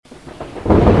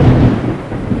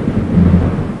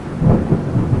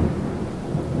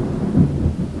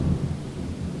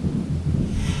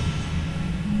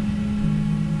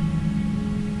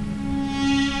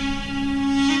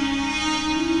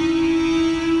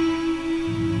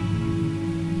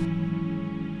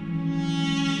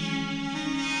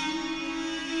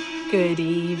Good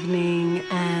evening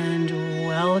and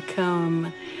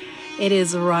welcome. It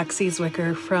is Roxy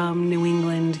Zwicker from New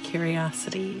England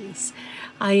Curiosities.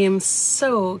 I am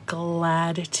so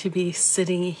glad to be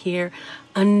sitting here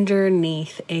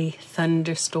underneath a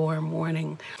thunderstorm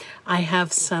warning. I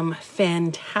have some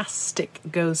fantastic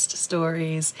ghost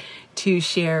stories to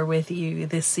share with you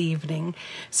this evening,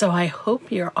 so I hope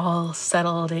you're all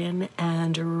settled in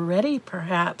and ready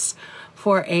perhaps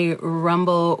for a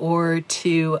rumble or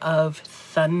two of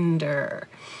thunder.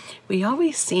 We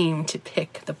always seem to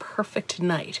pick the perfect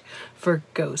night for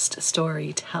ghost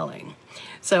storytelling.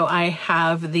 So I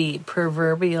have the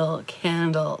proverbial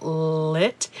candle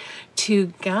lit to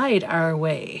guide our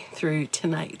way through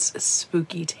tonight's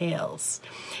spooky tales.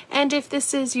 And if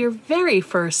this is your very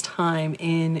first time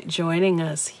in joining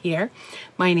us here,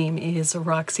 my name is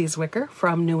Roxy Zwicker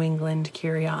from New England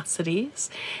Curiosities,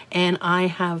 and I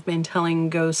have been telling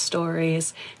ghost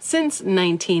stories since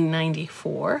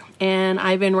 1994, and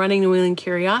I've been running New England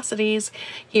Curiosities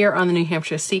here on the New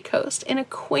Hampshire seacoast in a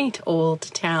quaint old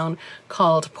town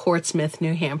called Portsmouth,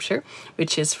 New Hampshire,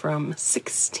 which is from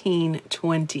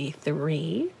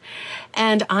 1623.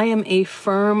 And I am a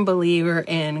firm believer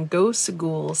in ghosts,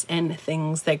 ghouls, and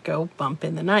things that go bump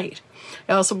in the night.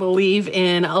 I also believe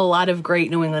in a lot of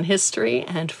great New England history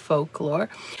and folklore.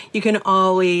 You can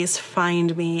always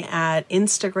find me at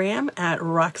Instagram at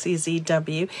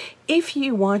RoxyZW if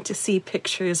you want to see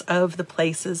pictures of the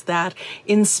places that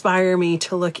inspire me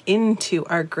to look into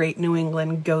our great New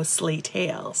England ghostly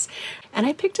tales. And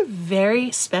I picked a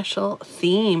very special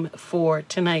theme for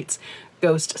tonight's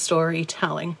ghost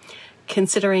storytelling.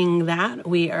 Considering that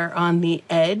we are on the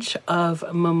edge of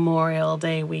Memorial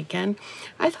Day weekend,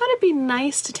 I thought it'd be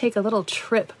nice to take a little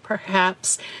trip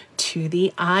perhaps to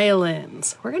the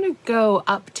islands. We're going to go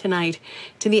up tonight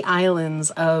to the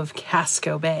islands of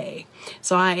Casco Bay.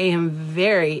 So I am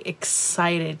very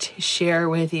excited to share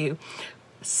with you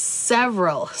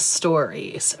several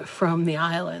stories from the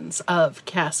islands of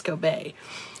Casco Bay.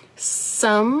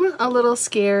 Some a little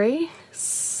scary,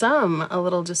 some a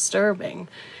little disturbing,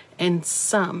 and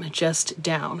some just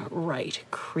downright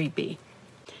creepy.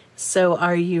 So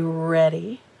are you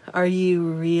ready? Are you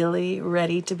really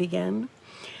ready to begin?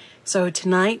 So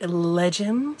tonight,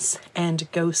 legends and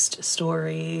ghost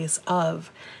stories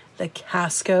of the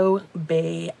Casco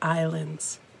Bay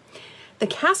Islands. The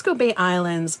Casco Bay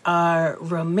Islands are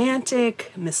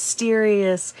romantic,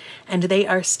 mysterious, and they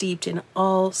are steeped in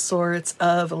all sorts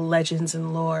of legends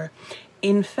and lore.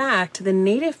 In fact, the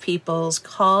native peoples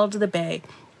called the bay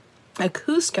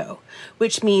Cusco,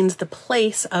 which means the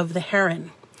place of the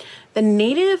heron. The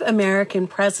Native American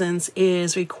presence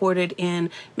is recorded in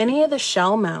many of the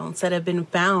shell mounds that have been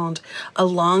found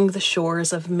along the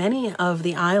shores of many of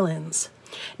the islands.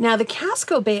 Now, the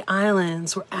Casco Bay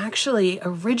Islands were actually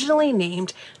originally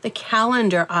named the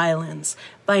Calendar Islands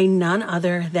by none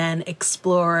other than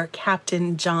explorer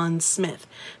Captain John Smith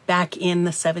back in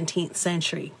the 17th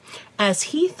century, as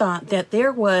he thought that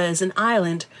there was an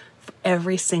island for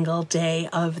every single day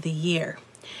of the year.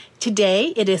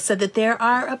 Today, it is said that there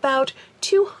are about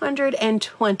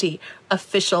 220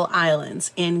 official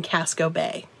islands in Casco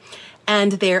Bay,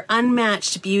 and their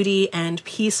unmatched beauty and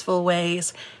peaceful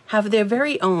ways have their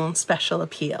very own special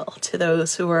appeal to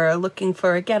those who are looking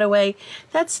for a getaway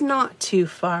that's not too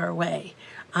far away.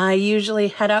 I usually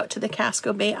head out to the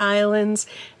Casco Bay Islands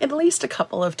at least a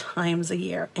couple of times a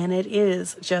year, and it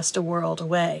is just a world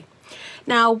away.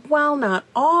 Now, while not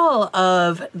all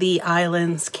of the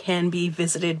islands can be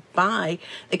visited by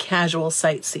the casual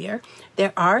sightseer,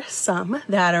 there are some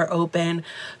that are open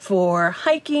for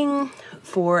hiking,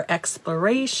 for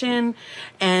exploration,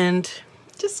 and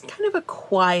just kind of a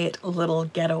quiet little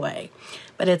getaway.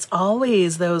 But it's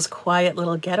always those quiet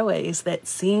little getaways that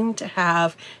seem to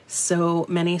have so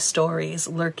many stories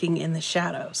lurking in the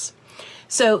shadows.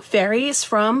 So ferries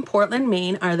from Portland,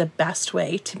 Maine are the best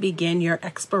way to begin your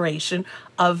exploration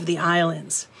of the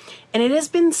islands. And it has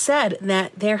been said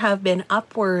that there have been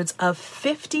upwards of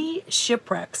 50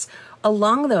 shipwrecks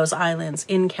along those islands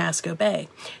in Casco Bay.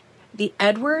 The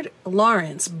Edward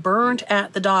Lawrence burned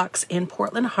at the docks in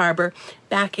Portland Harbor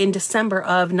back in December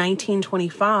of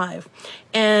 1925,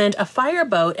 and a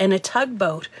fireboat and a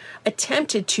tugboat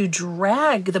attempted to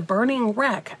drag the burning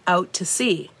wreck out to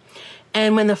sea.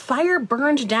 And when the fire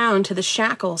burned down to the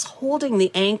shackles holding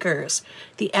the anchors,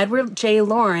 the Edward J.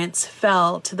 Lawrence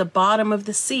fell to the bottom of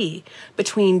the sea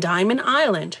between Diamond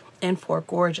Island and Fort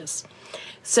Gorges.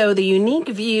 So the unique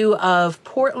view of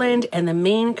Portland and the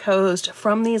Maine coast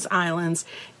from these islands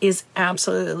is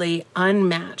absolutely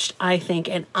unmatched, I think,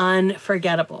 and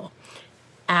unforgettable.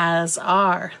 as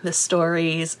are the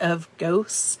stories of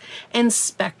ghosts and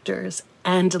specters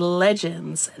and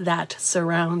legends that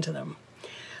surround them.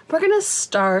 We're going to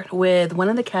start with one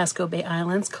of the Casco Bay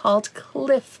Islands called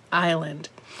Cliff Island.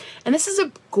 And this is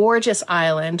a gorgeous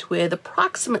island with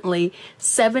approximately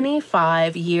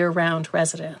 75 year-round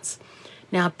residents.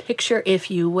 Now picture,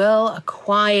 if you will, a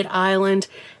quiet island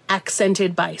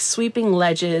accented by sweeping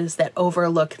ledges that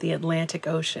overlook the Atlantic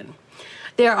Ocean.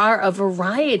 There are a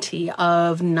variety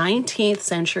of 19th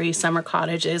century summer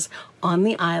cottages on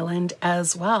the island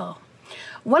as well.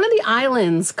 One of the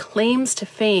island's claims to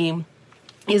fame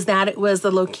is that it was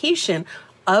the location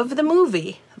of the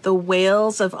movie The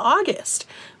Whales of August,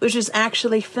 which was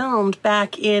actually filmed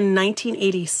back in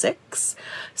 1986,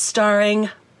 starring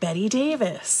Bette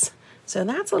Davis. So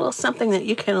that's a little something that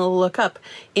you can look up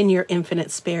in your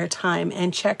infinite spare time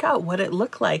and check out what it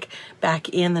looked like back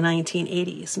in the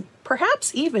 1980s,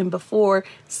 perhaps even before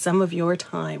some of your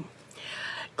time.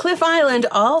 Cliff Island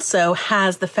also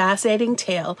has the fascinating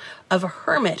tale of a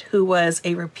hermit who was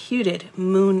a reputed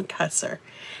moon cusser.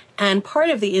 And part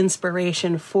of the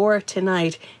inspiration for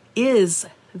tonight is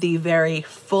the very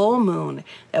full moon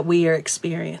that we are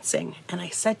experiencing. And I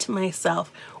said to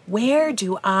myself, where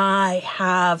do I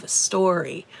have a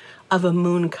story of a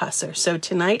moon cusser? So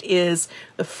tonight is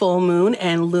the full moon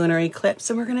and lunar eclipse,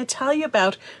 and we're going to tell you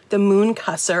about the moon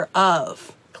cusser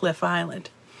of Cliff Island.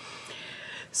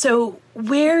 So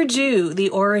where do the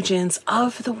origins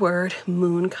of the word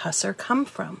moon cusser come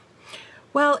from?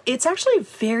 Well, it's actually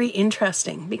very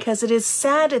interesting because it is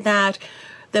said that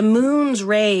the moon's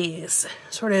rays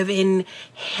sort of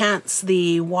enhance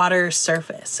the water's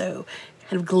surface, so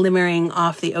kind of glimmering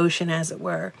off the ocean, as it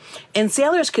were. And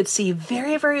sailors could see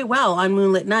very, very well on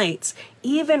moonlit nights,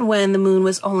 even when the moon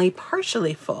was only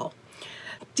partially full.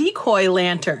 Decoy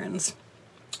lanterns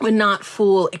would not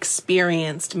fool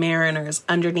experienced mariners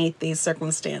underneath these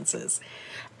circumstances.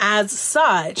 As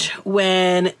such,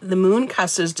 when the moon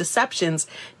cusser's deceptions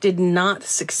did not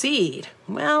succeed,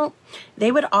 well,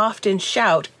 they would often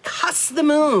shout, "Cuss the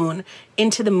moon,"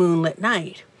 into the moonlit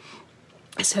night.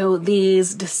 So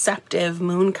these deceptive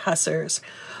moon cussers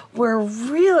were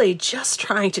really just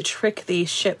trying to trick these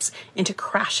ships into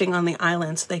crashing on the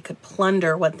island so they could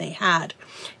plunder what they had.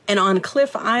 And on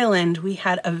Cliff Island, we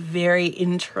had a very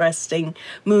interesting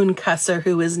moon cusser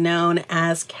who was known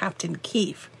as Captain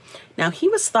Keefe. Now, he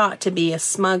was thought to be a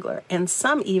smuggler, and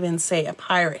some even say a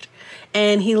pirate.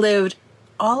 And he lived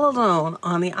all alone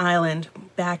on the island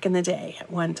back in the day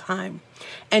at one time.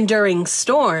 And during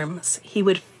storms, he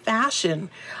would fashion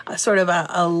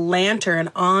a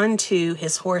lantern onto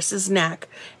his horse's neck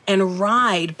and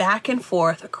ride back and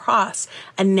forth across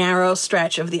a narrow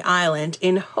stretch of the island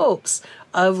in hopes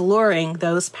of luring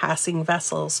those passing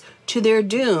vessels to their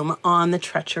doom on the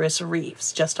treacherous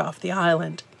reefs just off the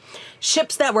island.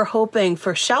 Ships that were hoping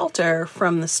for shelter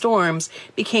from the storms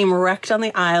became wrecked on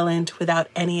the island without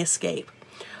any escape.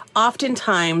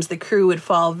 Oftentimes, the crew would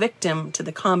fall victim to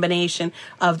the combination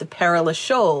of the perilous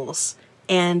shoals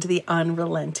and the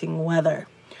unrelenting weather.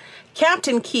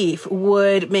 Captain Keefe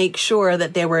would make sure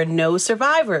that there were no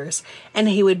survivors, and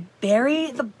he would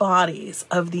bury the bodies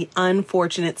of the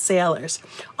unfortunate sailors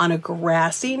on a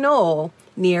grassy knoll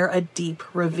near a deep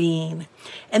ravine.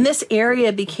 And this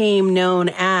area became known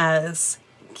as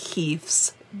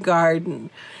Keefe's Garden.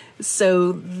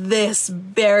 So this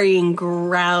burying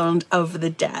ground of the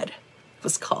dead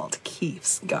was called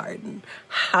Keefe's Garden.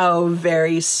 How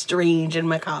very strange and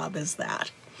macabre is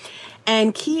that?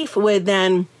 And Keefe would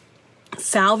then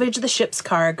salvage the ship's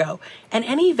cargo and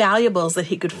any valuables that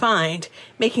he could find,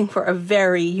 making for a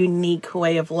very unique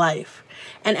way of life.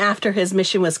 And after his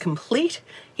mission was complete,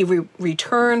 he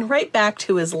returned right back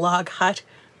to his log hut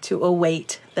to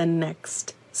await the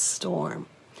next storm.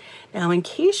 Now, in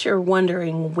case you're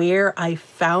wondering where I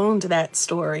found that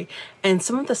story and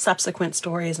some of the subsequent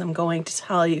stories I'm going to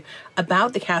tell you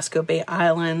about the Casco Bay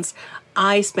Islands,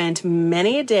 I spent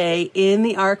many a day in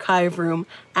the archive room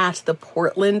at the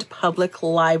Portland Public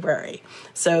Library.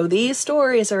 So these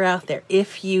stories are out there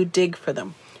if you dig for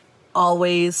them.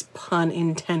 Always pun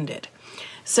intended.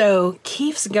 So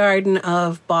Keefe's Garden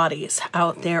of Bodies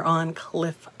out there on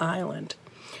Cliff Island.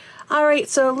 All right,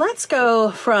 so let's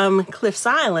go from Cliff's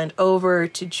Island over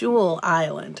to Jewel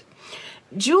Island.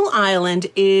 Jewel Island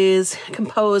is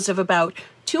composed of about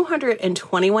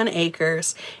 221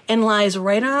 acres and lies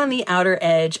right on the outer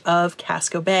edge of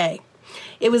Casco Bay.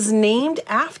 It was named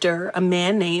after a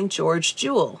man named George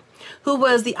Jewel, who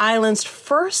was the island's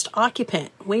first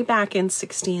occupant way back in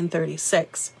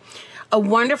 1636. A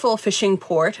wonderful fishing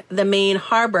port, the main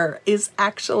harbor is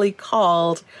actually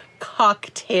called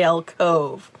Cocktail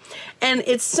Cove. And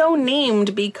it's so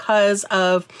named because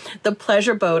of the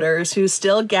pleasure boaters who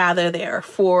still gather there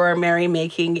for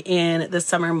merrymaking in the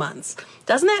summer months.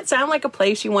 Doesn't that sound like a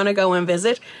place you want to go and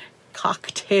visit?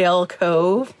 Cocktail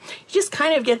Cove. You just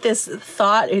kind of get this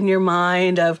thought in your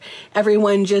mind of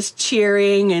everyone just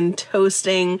cheering and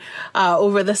toasting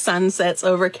over the sunsets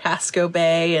over Casco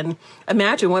Bay, and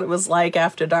imagine what it was like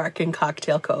after dark in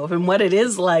Cocktail Cove and what it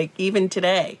is like even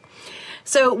today.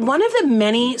 So one of the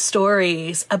many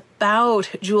stories about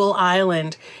Jewel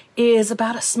Island is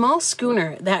about a small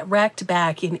schooner that wrecked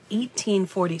back in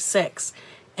 1846,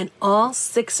 and all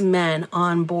 6 men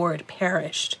on board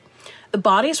perished. The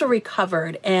bodies were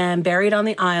recovered and buried on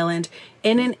the island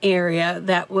in an area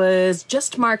that was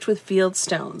just marked with field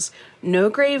stones. No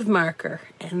grave marker,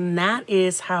 and that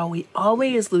is how we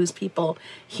always lose people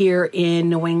here in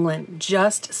New England,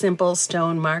 just simple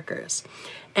stone markers.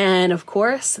 And of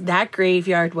course, that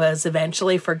graveyard was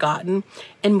eventually forgotten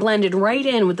and blended right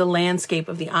in with the landscape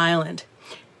of the island.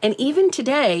 And even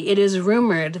today, it is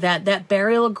rumored that that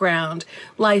burial ground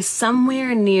lies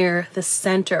somewhere near the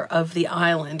center of the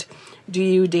island. Do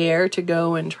you dare to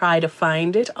go and try to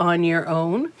find it on your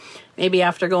own? Maybe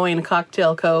after going to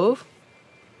Cocktail Cove?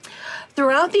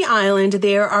 Throughout the island,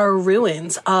 there are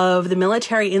ruins of the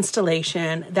military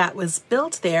installation that was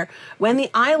built there when the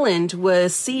island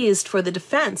was seized for the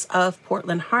defense of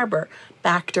Portland Harbor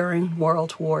back during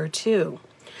World War II.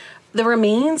 The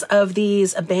remains of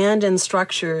these abandoned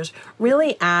structures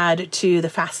really add to the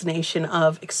fascination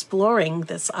of exploring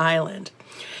this island.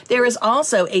 There is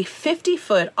also a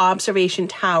 50-foot observation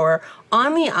tower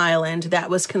on the island that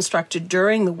was constructed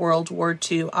during the World War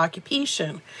II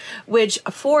occupation, which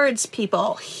affords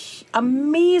people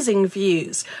amazing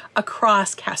views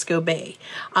across Casco Bay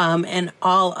and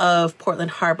all of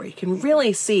Portland Harbor. You can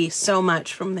really see so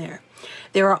much from there.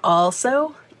 There are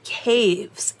also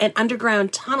caves and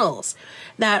underground tunnels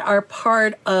that are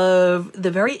part of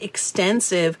the very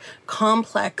extensive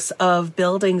complex of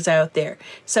buildings out there.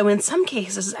 So in some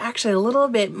cases, actually a little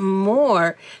bit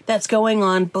more that's going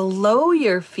on below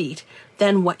your feet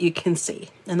than what you can see.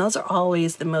 And those are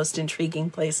always the most intriguing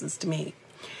places to me.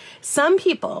 Some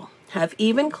people have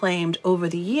even claimed over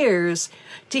the years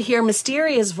to hear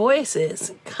mysterious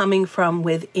voices coming from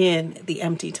within the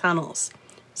empty tunnels.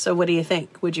 So what do you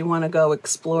think? Would you want to go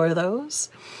explore those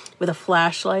with a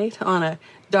flashlight on a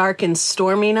dark and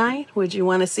stormy night? Would you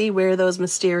want to see where those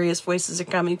mysterious voices are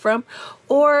coming from?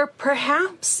 Or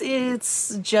perhaps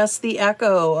it's just the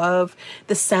echo of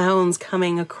the sounds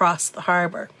coming across the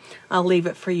harbor. I'll leave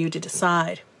it for you to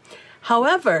decide.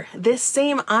 However, this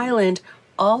same island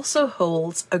also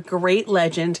holds a great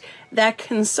legend that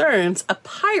concerns a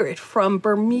pirate from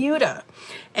Bermuda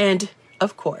and,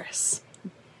 of course,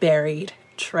 buried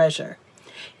treasure.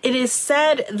 It is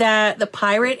said that the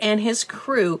pirate and his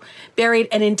crew buried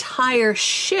an entire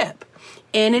ship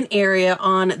in an area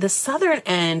on the southern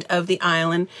end of the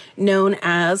island known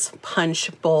as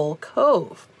Punch Bowl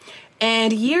Cove.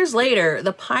 And years later,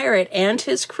 the pirate and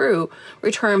his crew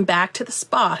returned back to the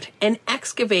spot and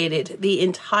excavated the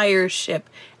entire ship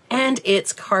and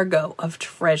its cargo of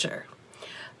treasure.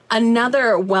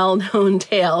 Another well-known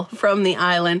tale from the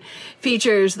island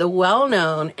features the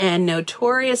well-known and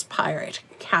notorious pirate,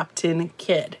 Captain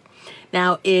Kidd.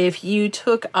 Now, if you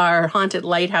took our Haunted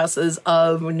Lighthouses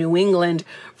of New England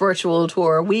virtual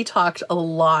tour, we talked a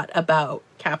lot about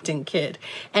Captain Kidd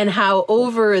and how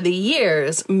over the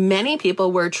years, many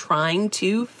people were trying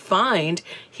to find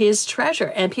his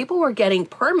treasure, and people were getting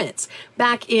permits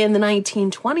back in the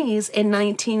 1920s and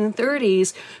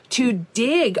 1930s to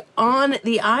dig on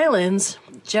the islands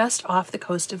just off the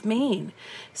coast of Maine.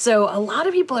 So a lot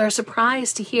of people are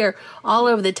surprised to hear all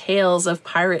of the tales of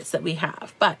pirates that we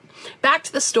have. But back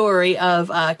to the story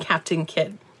of Captain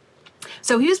Kidd.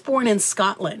 So he was born in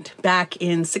Scotland back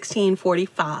in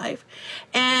 1645.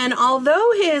 And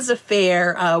although his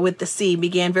affair with the sea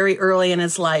began very early in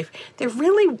his life, there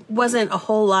really wasn't a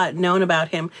whole lot known about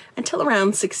him until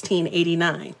around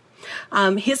 1689.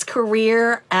 His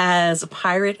career as a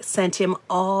pirate sent him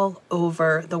all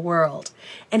over the world,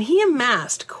 and he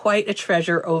amassed quite a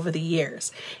treasure over the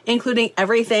years, including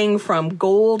everything from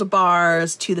gold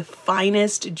bars to the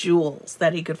finest jewels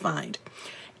that he could find.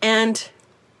 And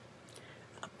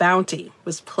a bounty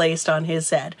was placed on his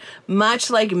head,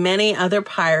 much like many other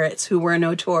pirates who were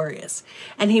notorious,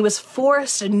 and he was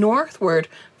forced northward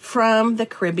from the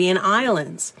Caribbean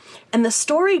islands. And the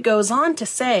story goes on to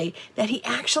say that he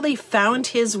actually found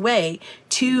his way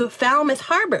to Falmouth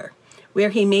Harbor,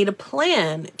 where he made a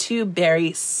plan to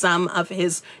bury some of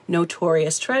his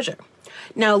notorious treasure.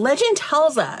 Now, legend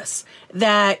tells us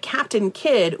that Captain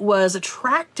Kidd was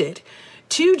attracted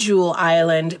to Jewel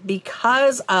Island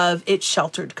because of its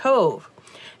sheltered cove.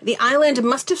 The island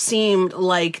must have seemed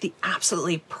like the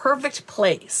absolutely perfect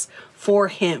place for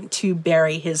him to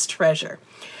bury his treasure.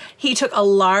 He took a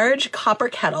large copper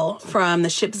kettle from the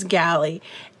ship's galley,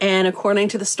 and according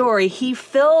to the story, he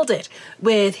filled it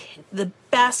with the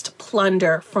best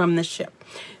plunder from the ship.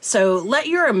 So let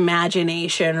your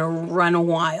imagination run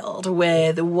wild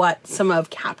with what some of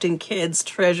Captain Kidd's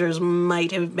treasures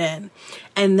might have been.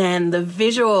 And then the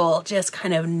visual just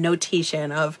kind of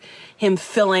notation of him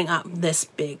filling up this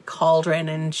big cauldron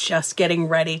and just getting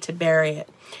ready to bury it.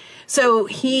 So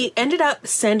he ended up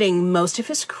sending most of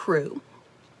his crew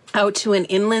out to an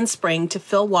inland spring to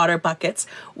fill water buckets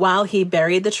while he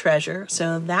buried the treasure,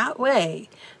 so that way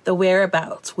the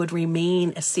whereabouts would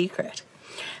remain a secret.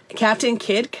 Captain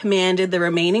Kidd commanded the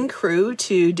remaining crew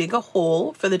to dig a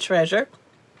hole for the treasure,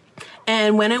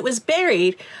 and when it was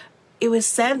buried, it was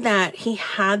said that he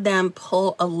had them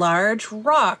pull a large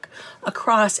rock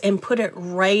across and put it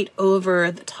right over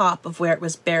the top of where it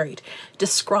was buried.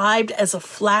 Described as a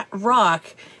flat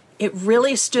rock, it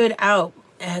really stood out,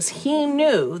 as he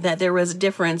knew that there was a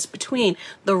difference between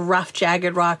the rough,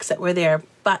 jagged rocks that were there,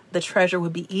 but the treasure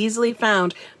would be easily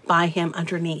found by him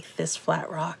underneath this flat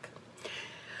rock.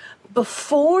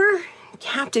 Before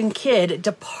Captain Kidd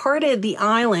departed the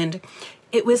island,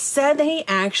 it was said that he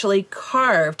actually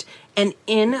carved an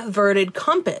inverted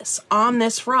compass on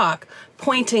this rock,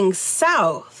 pointing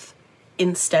south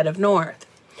instead of north.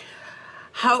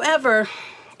 However,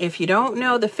 if you don't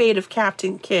know the fate of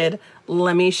Captain Kidd,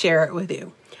 let me share it with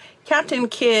you. Captain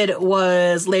Kidd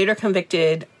was later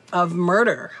convicted of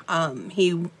murder.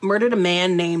 He murdered a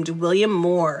man named William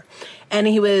Moore, and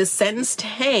he was sentenced to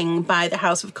hang by the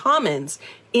House of Commons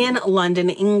in London,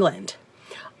 England.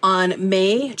 On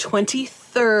May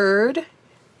 23rd,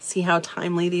 see how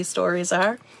timely these stories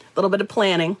are? A little bit of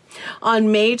planning.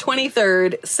 On May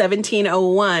 23rd,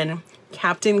 1701,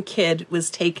 Captain Kidd was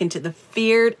taken to the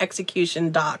feared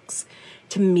execution docks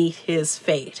to meet his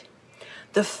fate.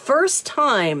 The first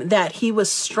time that he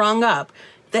was strung up,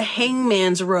 the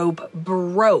hangman's rope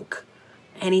broke,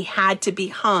 and he had to be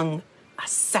hung a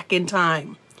second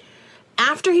time.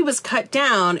 After he was cut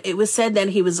down, it was said that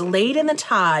he was laid in the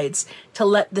tides to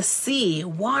let the sea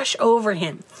wash over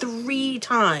him 3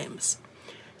 times.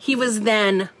 He was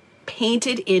then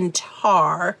painted in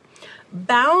tar,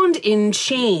 bound in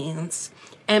chains,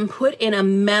 and put in a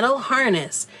metal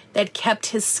harness that kept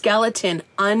his skeleton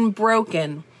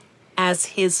unbroken as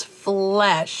his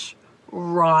flesh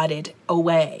rotted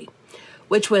away,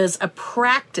 which was a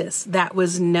practice that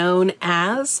was known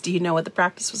as, do you know what the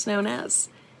practice was known as?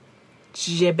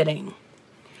 Gibbeting.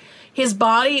 His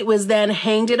body was then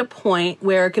hanged at a point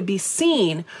where it could be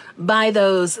seen by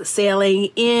those sailing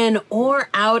in or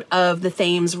out of the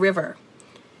Thames River.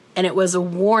 And it was a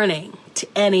warning to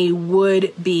any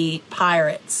would-be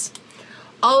pirates.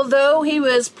 Although he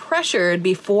was pressured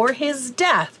before his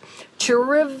death to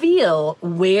reveal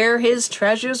where his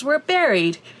treasures were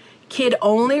buried, Kidd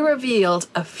only revealed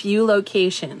a few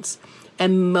locations,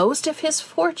 and most of his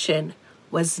fortune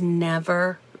was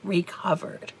never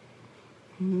recovered.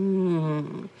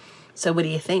 So what do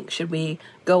you think? Should we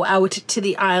go out to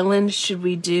the island? Should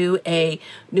we do a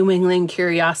New England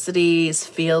Curiosities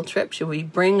field trip? Should we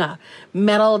bring a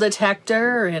metal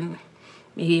detector and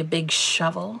maybe a big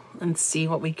shovel and see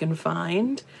what we can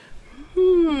find?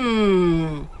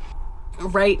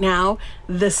 Right now,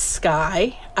 the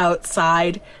sky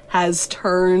outside has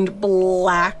turned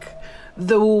black.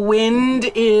 The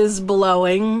wind is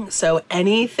blowing, so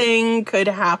anything could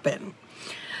happen.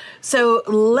 So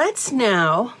let's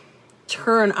now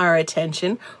turn our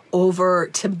attention over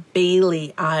to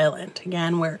Bailey Island.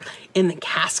 Again, we're in the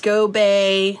Casco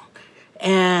Bay,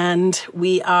 and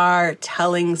we are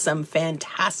telling some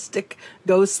fantastic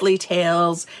ghostly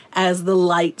tales as the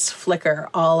lights flicker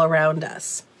all around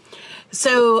us.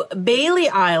 So Bailey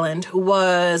Island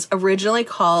was originally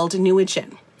called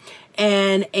Newigin,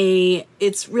 and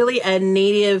it's really a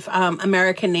Native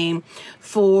American name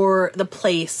for the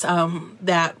place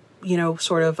that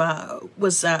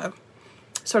was a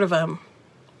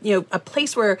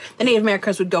place where the Native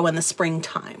Americans would go in the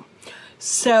springtime.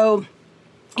 So,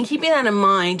 and keeping that in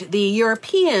mind, the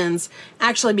Europeans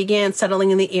actually began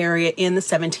settling in the area in the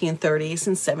 1730s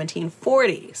and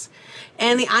 1740s.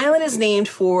 And the island is named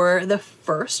for the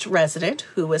first resident,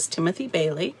 who was Timothy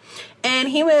Bailey. And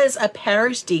he was a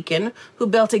parish deacon who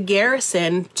built a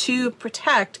garrison to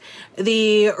protect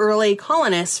the early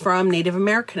colonists from Native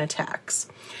American attacks.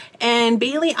 And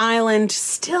Bailey Island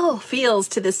still feels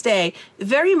to this day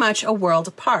very much a world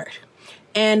apart.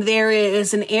 And there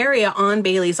is an area on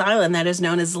Bailey's Island that is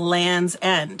known as Land's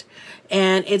End.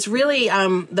 And it's really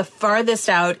the farthest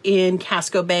out in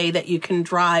Casco Bay that you can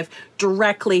drive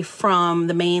directly from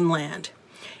the mainland.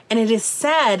 And it is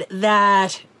said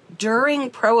that during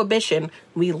Prohibition,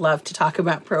 we love to talk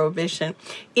about Prohibition,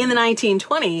 in the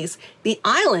 1920s, the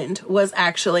island was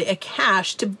actually a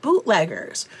cache to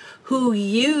bootleggers who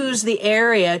used the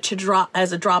area to drop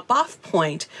as a drop-off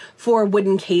point for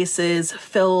wooden cases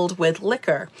filled with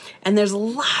liquor. And there's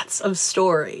lots of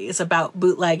stories about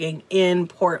bootlegging in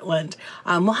Portland.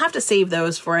 We'll have to save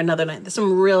those for another night. There's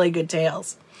some really good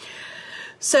tales.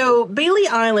 So Bailey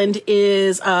Island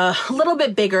is a little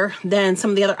bit bigger than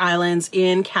some of the other islands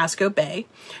in Casco Bay.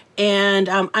 And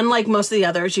unlike most of the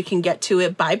others, you can get to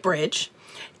it by bridge.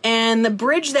 And the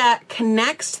bridge that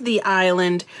connects the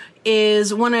island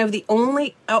is one of the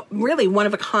only, really one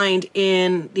of a kind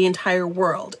in the entire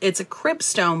world. It's a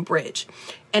cribstone bridge,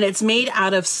 and it's made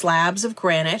out of slabs of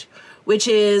granite, which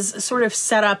is sort of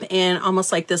set up in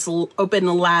almost like this open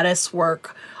lattice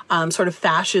work sort of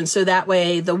fashion, so that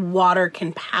way the water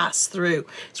can pass through.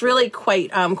 It's really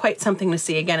quite something to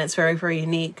see. Again, it's very, very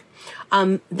unique.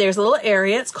 There's a little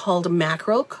area, it's called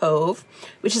Mackerel Cove,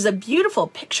 which is a beautiful,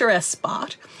 picturesque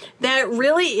spot that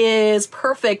really is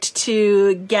perfect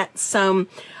to get some,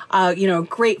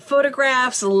 great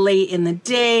photographs late in the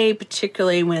day,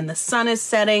 particularly when the sun is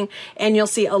setting. And you'll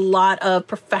see a lot of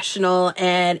professional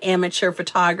and amateur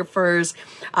photographers,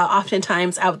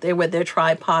 oftentimes out there with their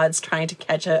tripods trying to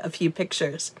catch a few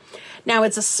pictures. Now,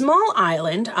 it's a small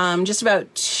island, just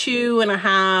about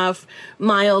 2.5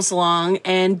 miles long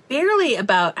and barely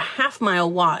about a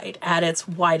half-mile wide at its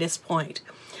widest point,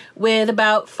 with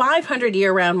about 500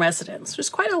 year-round residents, which is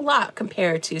quite a lot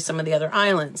compared to some of the other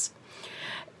islands.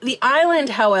 The island,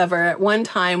 however, at one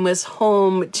time was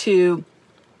home to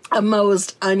a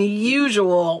most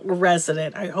unusual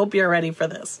resident. I hope you're ready for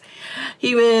this.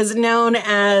 He was known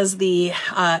as the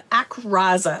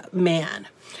Akraza Man.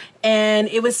 And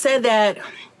it was said that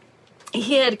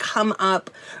he had come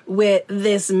up with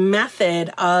this method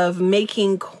of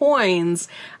making coins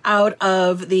out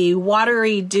of the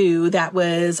watery dew that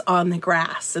was on the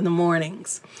grass in the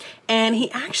mornings. And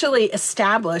he actually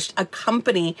established a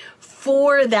company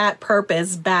for that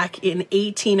purpose back in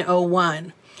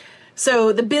 1801.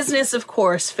 So the business, of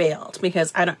course, failed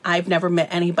because I've never met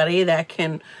anybody that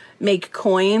can make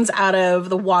coins out of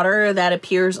the water that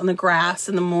appears on the grass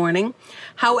in the morning.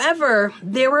 However,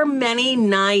 there were many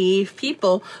naive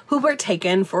people who were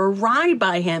taken for a ride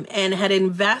by him and had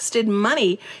invested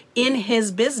money in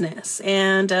his business.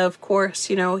 And of course,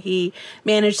 he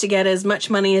managed to get as much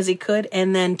money as he could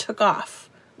and then took off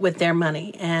with their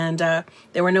money. And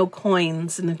there were no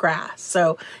coins in the grass.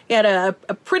 So he had a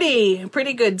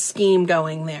pretty good scheme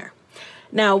going there.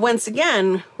 Now, once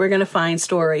again, we're going to find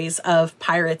stories of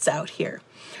pirates out here.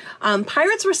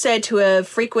 Pirates were said to have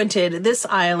frequented this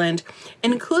island,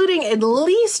 including at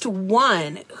least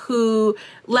one who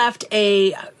left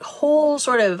a whole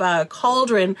sort of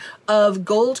cauldron of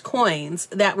gold coins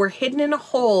that were hidden in a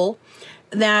hole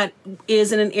that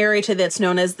is in an area that's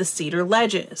known as the Cedar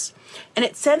Ledges. And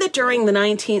it said that during the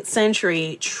 19th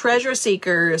century, treasure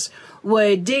seekers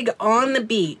would dig on the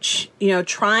beach,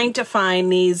 trying to find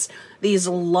these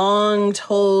long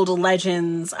told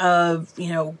legends of,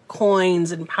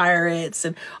 coins and pirates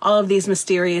and all of these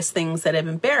mysterious things that have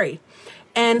been buried.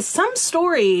 And some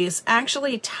stories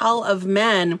actually tell of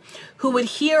men who would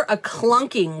hear a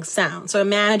clunking sound. So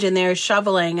imagine they're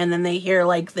shoveling and then they hear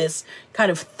like this kind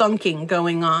of thunking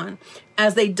going on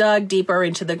as they dug deeper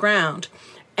into the ground.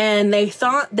 And they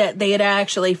thought that they had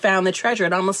actually found the treasure.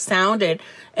 It almost sounded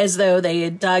as though they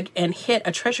had dug and hit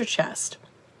a treasure chest.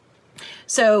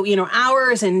 So,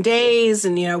 hours and days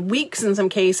and, weeks in some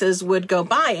cases would go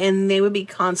by and they would be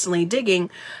constantly digging,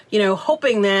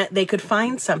 hoping that they could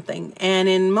find something. And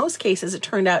in most cases, it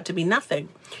turned out to be nothing.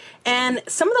 And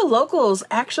some of the locals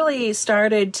actually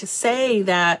started to say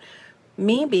that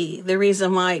maybe the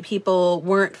reason why people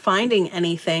weren't finding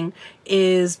anything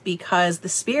is because the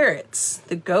spirits,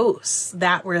 the ghosts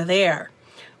that were there,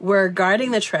 were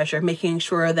guarding the treasure, making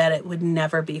sure that it would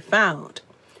never be found.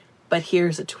 But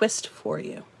here's a twist for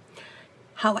you.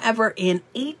 However, in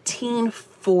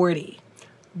 1840,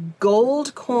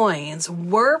 gold coins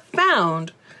were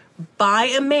found by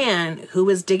a man who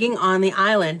was digging on the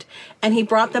island, and he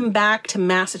brought them back to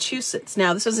Massachusetts.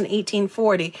 Now, this was in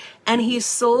 1840, and he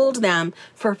sold them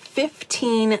for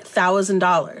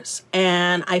 $15,000.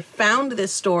 And I found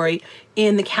this story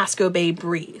in the Casco Bay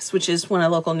Breeze, which is one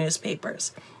of the local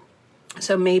newspapers.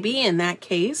 So maybe in that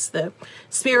case, the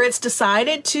spirits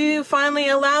decided to finally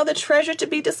allow the treasure to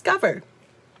be discovered.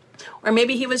 Or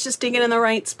maybe he was just digging in the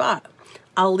right spot.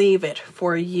 I'll leave it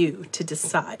for you to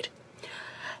decide.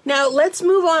 Now let's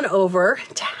move on over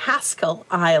to Haskell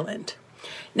Island.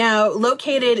 Now,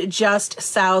 located just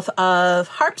south of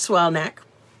Harpswell Neck,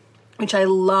 which I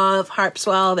love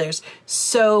Harpswell. There's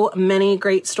so many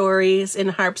great stories in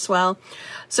Harpswell.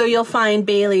 So you'll find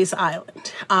Bailey's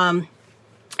Island.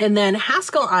 And then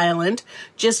Haskell Island,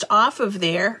 just off of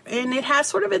there, and it has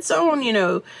sort of its own,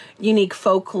 unique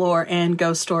folklore and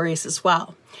ghost stories as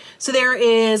well. So there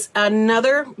is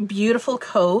another beautiful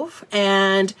cove,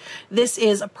 and this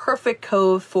is a perfect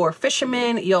cove for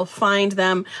fishermen. You'll find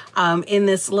them in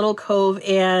this little cove,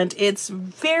 and it's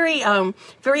very,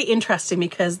 very interesting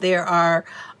because there are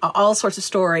all sorts of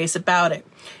stories about it.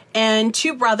 And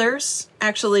two brothers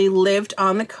actually lived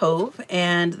on the cove,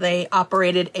 and they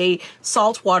operated a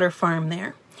saltwater farm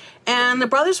there. And the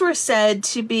brothers were said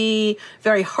to be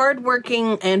very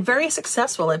hardworking and very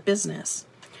successful at business.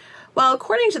 Well,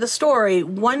 according to the story,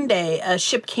 one day a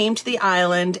ship came to the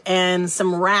island and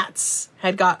some rats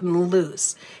had gotten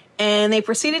loose, and they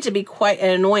proceeded to be quite an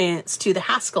annoyance to the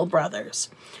Haskell brothers.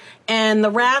 And the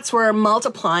rats were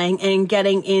multiplying and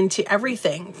getting into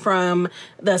everything from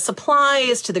the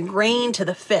supplies to the grain to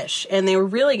the fish, and they were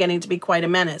really getting to be quite a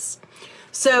menace.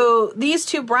 So these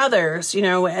two brothers,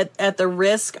 at the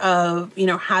risk of,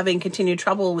 having continued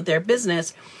trouble with their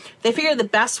business, they figured the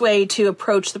best way to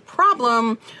approach the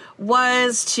problem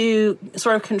was to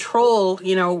sort of control,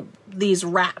 these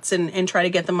rats and try to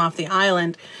get them off the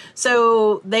island.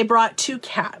 So they brought two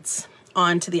cats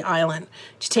onto the island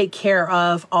to take care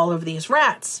of all of these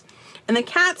rats. And the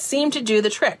cats seemed to do the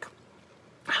trick.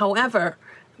 However,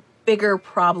 bigger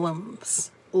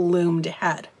problems loomed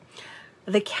ahead.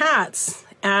 The cats,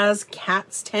 as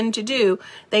cats tend to do,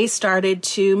 they started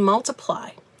to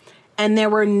multiply. And there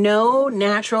were no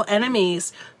natural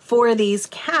enemies for these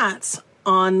cats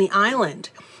on the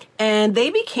island. And they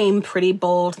became pretty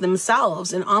bold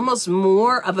themselves and almost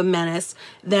more of a menace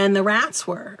than the rats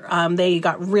were. They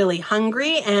got really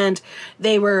hungry and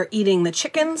they were eating the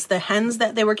chickens, the hens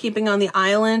that they were keeping on the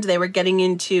island. They were getting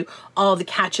into all the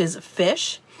catches of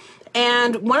fish.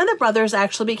 And one of the brothers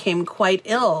actually became quite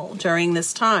ill during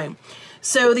this time.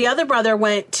 So the other brother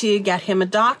went to get him a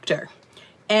doctor.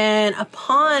 And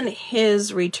upon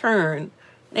his return,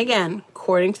 again,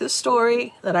 according to the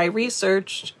story that I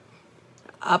researched,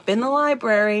 up in the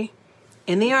library,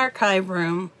 in the archive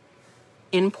room,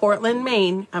 in Portland,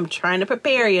 Maine. I'm trying to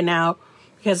prepare you now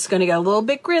because it's going to get a little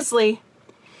bit grisly.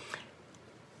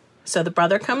 So the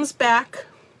brother comes back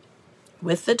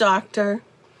with the doctor.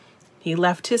 He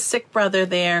left his sick brother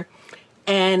there,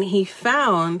 and he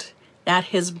found that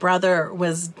his brother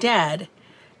was dead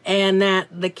and that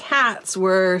the cats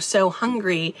were so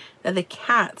hungry that the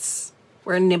cats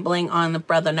were nibbling on the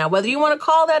brother. Now, whether you want to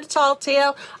call that a tall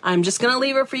tale, I'm just going to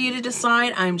leave it for you to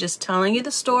decide. I'm just telling you the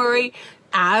story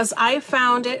as I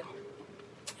found it.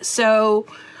 So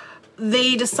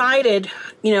they decided,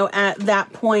 at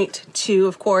that point to,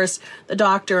 of course, the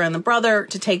doctor and the brother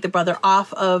to take the brother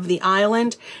off of the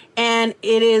island. And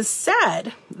it is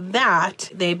said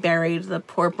that they buried the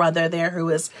poor brother there who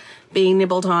was being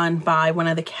nibbled on by one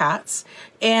of the cats.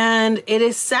 And it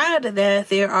is said that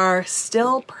there are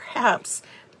still perhaps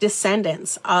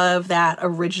descendants of that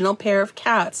original pair of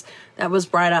cats that was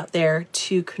brought out there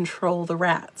to control the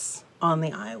rats on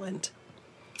the island.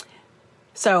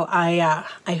 So I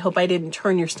hope I didn't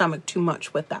turn your stomach too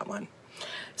much with that one.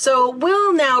 So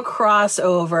we'll now cross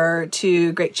over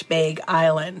to Great Chebag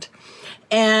Island.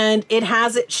 And it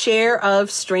has its share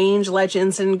of strange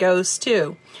legends and ghosts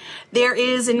too. There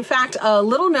is, in fact, a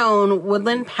little-known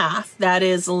woodland path that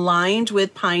is lined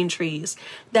with pine trees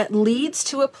that leads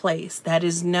to a place that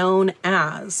is known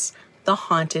as the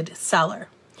Haunted Cellar.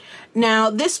 Now,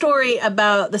 this story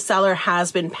about the cellar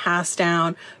has been passed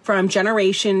down from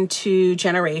generation to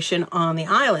generation on the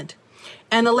island.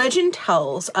 And the legend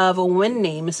tells of a woman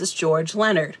named Mrs. George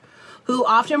Leonard, who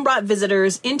often brought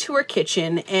visitors into her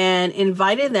kitchen and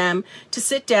invited them to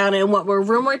sit down in what were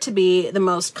rumored to be the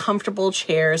most comfortable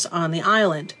chairs on the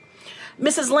island.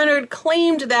 Mrs. Leonard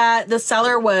claimed that the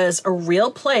cellar was a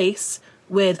real place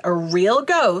with a real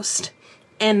ghost,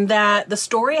 and that the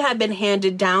story had been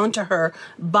handed down to her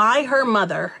by her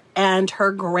mother and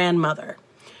her grandmother.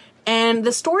 And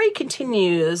the story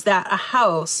continues that a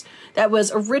house that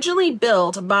was originally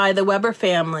built by the Weber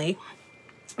family,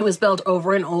 it was built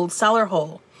over an old cellar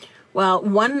hole. Well,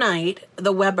 one night,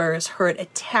 the Webers heard a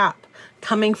tap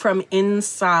coming from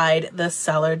inside the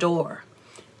cellar door.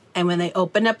 And when they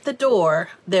opened up the door,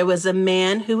 there was a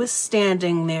man who was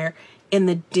standing there in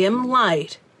the dim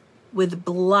light with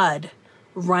blood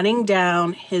running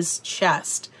down his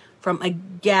chest from a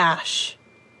gash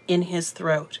in his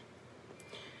throat.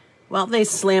 Well, they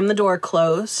slammed the door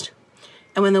closed,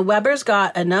 and when the Webbers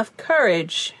got enough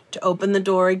courage to open the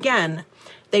door again,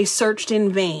 they searched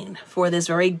in vain for this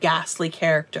very ghastly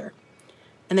character,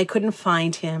 and they couldn't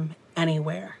find him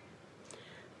anywhere.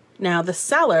 Now, the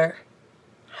cellar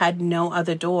had no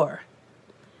other door.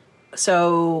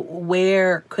 So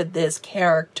where could this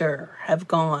character have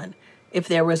gone if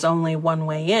there was only one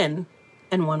way in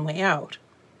and one way out?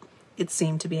 It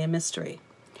seemed to be a mystery.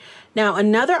 Now,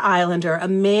 another islander, a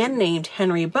man named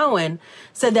Henry Bowen,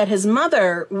 said that his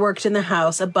mother worked in the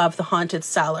house above the haunted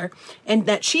cellar and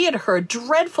that she had heard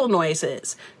dreadful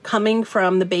noises coming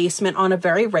from the basement on a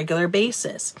very regular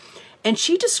basis. And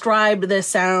she described the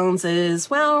sounds as,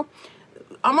 well,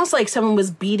 almost like someone was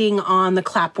beating on the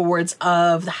clapboards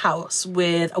of the house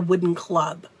with a wooden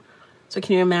club. So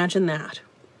can you imagine that?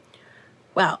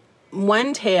 Well,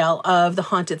 one tale of the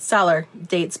haunted cellar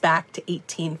dates back to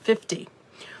 1850.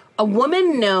 A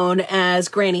woman known as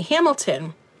Granny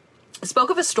Hamilton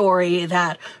spoke of a story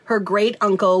that her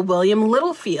great-uncle William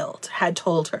Littlefield had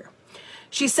told her.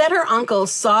 She said her uncle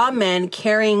saw men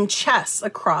carrying chests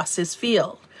across his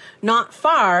field, not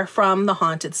far from the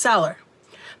haunted cellar.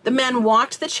 The men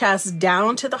walked the chests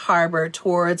down to the harbor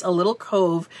towards a little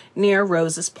cove near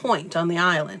Rose's Point on the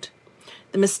island.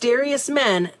 The mysterious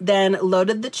men then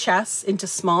loaded the chests into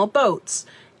small boats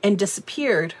and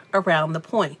disappeared around the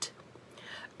point.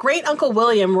 Great-Uncle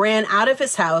William ran out of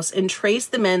his house and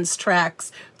traced the men's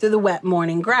tracks through the wet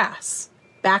morning grass,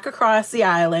 back across the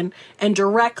island, and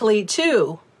directly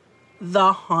to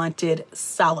the haunted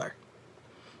cellar.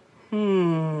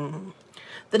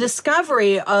 The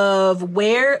discovery of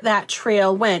where that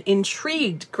trail went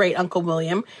intrigued Great-Uncle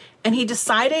William, and he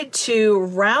decided to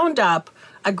round up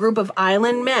a group of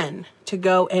island men to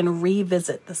go and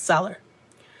revisit the cellar.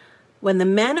 When the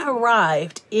men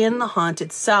arrived in the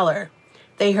haunted cellar,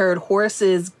 they heard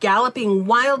horses galloping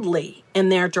wildly in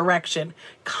their direction,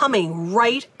 coming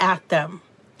right at them.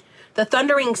 The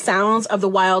thundering sounds of the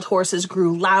wild horses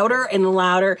grew louder and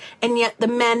louder, and yet the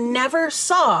men never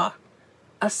saw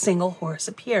a single horse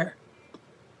appear.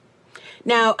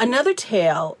 Now, another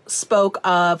tale spoke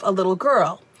of a little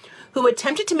girl who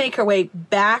attempted to make her way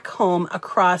back home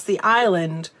across the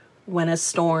island when a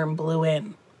storm blew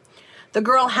in. The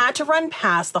girl had to run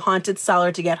past the haunted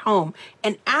cellar to get home,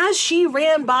 and as she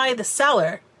ran by the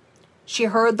cellar, she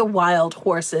heard the wild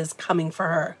horses coming for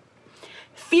her.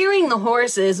 Fearing the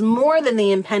horses more than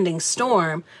the impending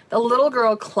storm, the little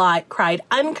girl cried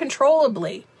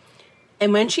uncontrollably,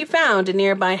 and when she found a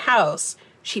nearby house,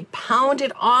 she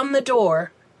pounded on the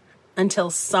door until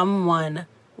someone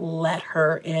let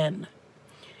her in.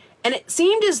 And it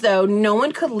seemed as though no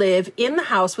one could live in the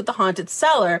house with the haunted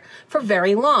cellar for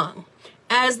very long,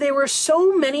 as there were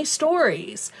so many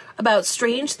stories about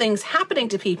strange things happening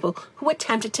to people who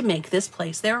attempted to make this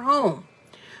place their home.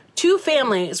 Two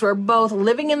families were both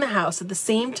living in the house at the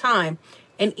same time,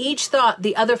 and each thought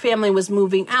the other family was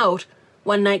moving out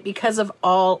one night because of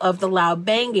all of the loud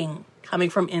banging coming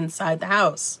from inside the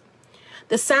house.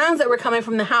 The sounds that were coming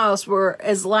from the house were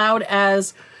as loud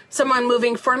as someone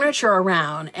moving furniture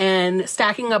around and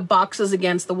stacking up boxes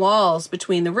against the walls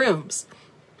between the rooms.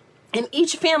 And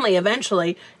each family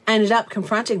eventually ended up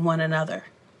confronting one another,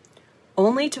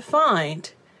 only to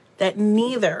find that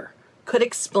neither could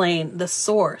explain the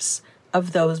source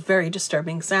of those very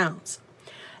disturbing sounds.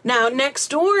 Now, next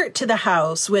door to the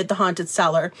house with the haunted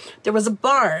cellar, there was a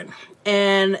barn,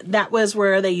 and that was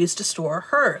where they used to store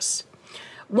hearse.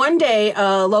 One day,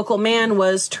 a local man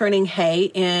was turning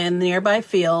hay in the nearby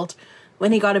field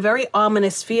when he got a very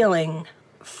ominous feeling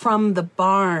from the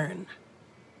barn.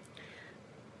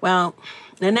 Well,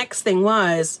 the next thing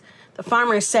was, the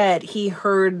farmer said he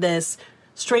heard this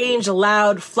strange,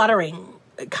 loud fluttering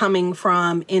coming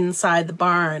from inside the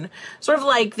barn, sort of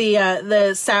like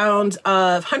the sound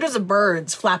of hundreds of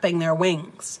birds flapping their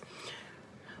wings.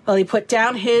 Well, he put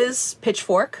down his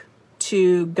pitchfork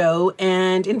to go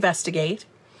and investigate,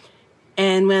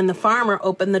 and when the farmer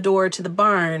opened the door to the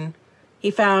barn, he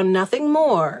found nothing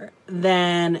more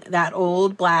than that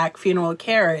old black funeral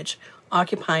carriage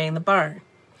occupying the barn.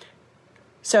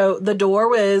 So the door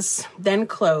was then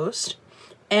closed,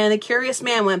 and the curious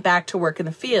man went back to work in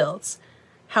the fields.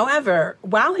 However,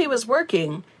 while he was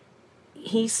working,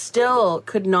 he still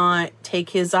could not take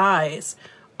his eyes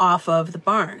off of the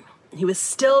barn. He was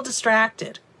still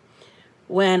distracted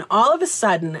when all of a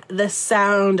sudden the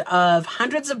sound of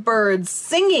hundreds of birds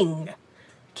singing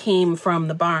came from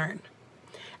the barn.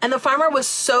 And the farmer was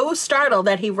so startled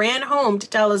that he ran home to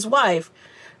tell his wife,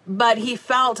 but he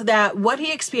felt that what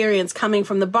he experienced coming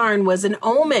from the barn was an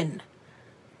omen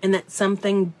and that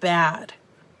something bad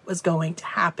was going to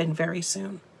happen very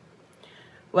soon.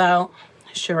 Well,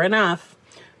 sure enough,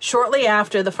 shortly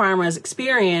after the farmer's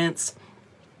experience,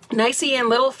 Nicey Ann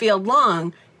Littlefield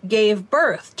Long gave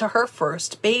birth to her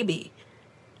first baby,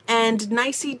 and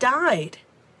Nicey died.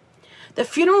 The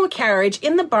funeral carriage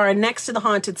in the barn next to the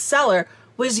haunted cellar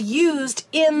was used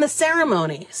in the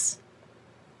ceremonies.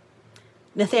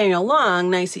 Nathaniel Long,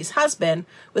 Nicey's husband,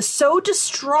 was so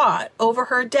distraught over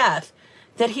her death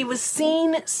that he was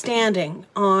seen standing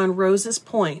on Rose's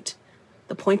Point,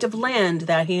 the point of land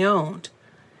that he owned,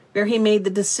 where he made the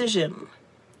decision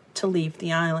to leave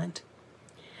the island.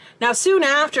 Now, soon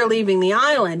after leaving the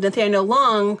island, Nathaniel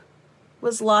Long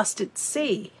was lost at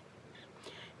sea.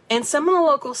 And some of the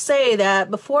locals say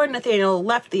that before Nathaniel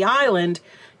left the island,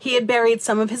 he had buried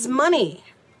some of his money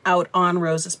out on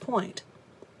Rose's Point.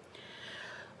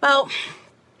 Well,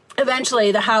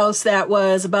 eventually the house that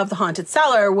was above the haunted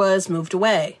cellar was moved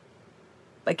away.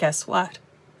 But guess what?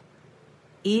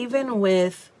 Even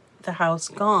with the house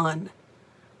gone,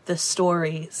 the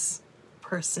stories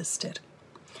persisted.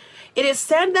 It is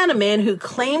said that a man who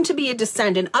claimed to be a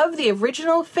descendant of the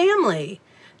original family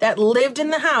that lived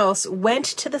in the house went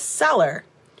to the cellar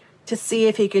to see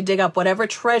if he could dig up whatever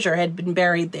treasure had been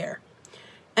buried there.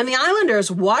 And the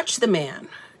islanders watched the man,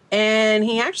 and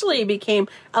he actually became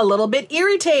a little bit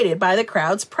irritated by the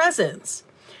crowd's presence.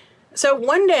 So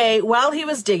one day, while he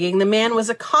was digging, the man was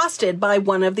accosted by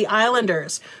one of the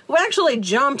islanders, who actually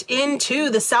jumped into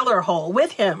the cellar hole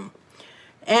with him.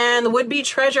 And the would-be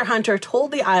treasure hunter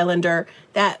told the islander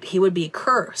that he would be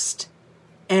cursed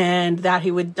and that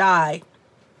he would die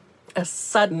a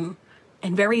sudden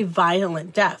and very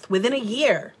violent death within a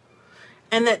year,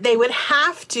 and that they would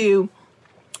have to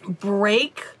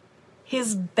break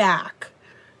his back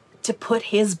to put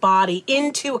his body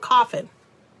into a coffin.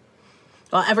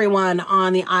 Well, everyone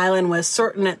on the island was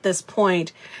certain at this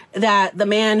point that the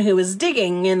man who was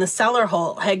digging in the cellar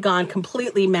hole had gone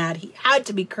completely mad. He had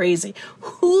to be crazy.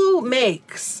 Who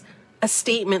makes a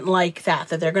statement like that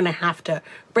they're going to have to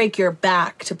break your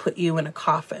back to put you in a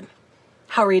coffin?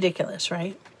 How ridiculous,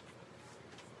 right?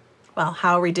 Well,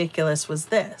 how ridiculous was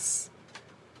this?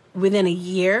 Within a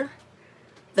year,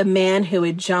 the man who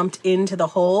had jumped into the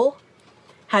hole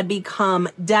had become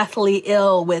deathly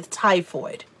ill with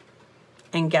typhoid.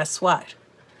 And guess what?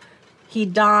 He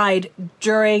died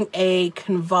during a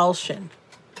convulsion,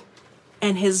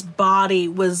 and his body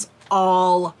was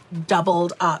all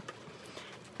doubled up.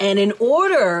 And in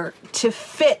order to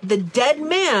fit the dead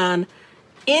man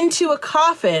into a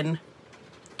coffin,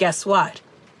 guess what?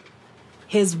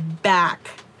 His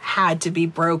back had to be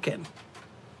broken.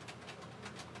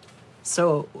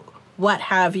 So what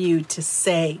have you to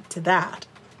say to that?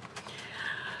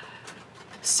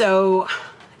 So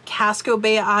Casco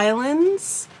Bay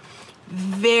Islands,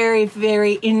 very,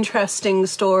 very interesting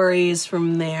stories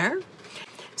from there.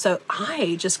 So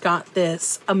I just got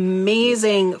this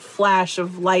amazing flash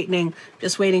of lightning,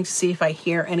 just waiting to see if I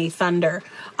hear any thunder.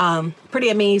 Pretty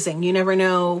amazing. You never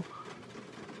know.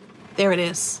 There it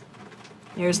is.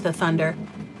 There's the thunder.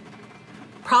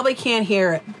 Probably can't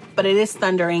hear it, but it is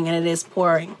thundering and it is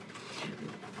pouring.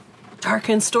 Dark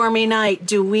and stormy night.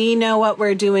 Do we know what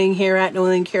we're doing here at New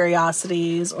England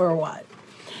Curiosities or what?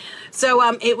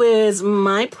 So it was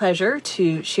my pleasure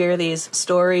to share these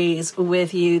stories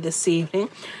with you this evening.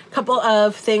 A couple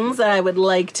of things that I would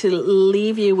like to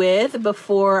leave you with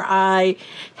before I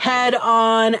head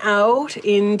on out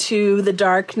into the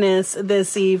darkness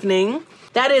this evening.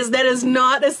 That is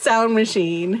not a sound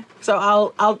machine. So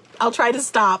I'll try to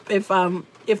stop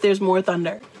if there's more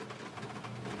thunder.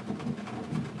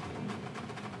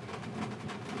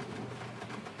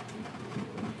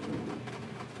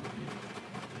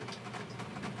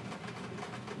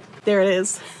 There it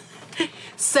is.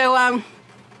 So,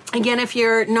 again, if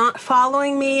you're not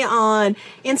following me on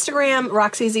Instagram,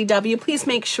 RoxyZW, please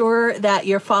make sure that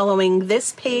you're following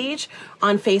this page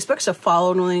on Facebook. So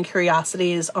follow New England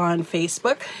Curiosities on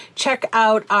Facebook. Check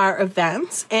out our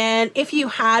events. And if you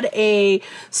had a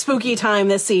spooky time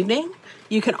this evening,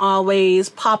 you can always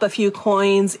pop a few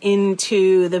coins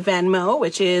into the Venmo,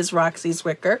 which is Roxy's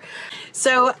Wicker.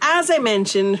 So as I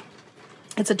mentioned,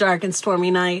 it's a dark and stormy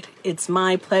night. It's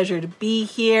my pleasure to be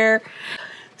here.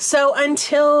 So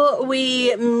until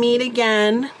we meet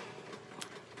again,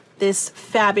 this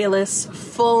fabulous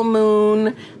full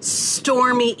moon,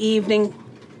 stormy evening.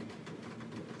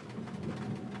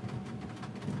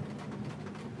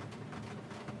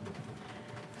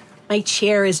 My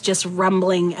chair is just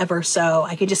rumbling ever so.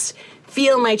 I could just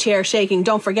feel my chair shaking.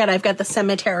 Don't forget, I've got the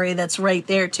cemetery that's right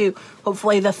there too.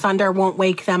 Hopefully the thunder won't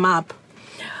wake them up.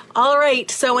 All right,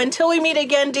 so until we meet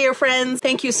again, dear friends,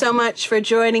 thank you so much for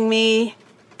joining me.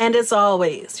 And as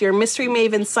always, your Mystery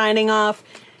Maven signing off,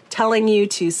 telling you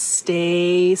to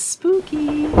stay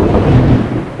spooky.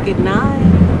 Good night.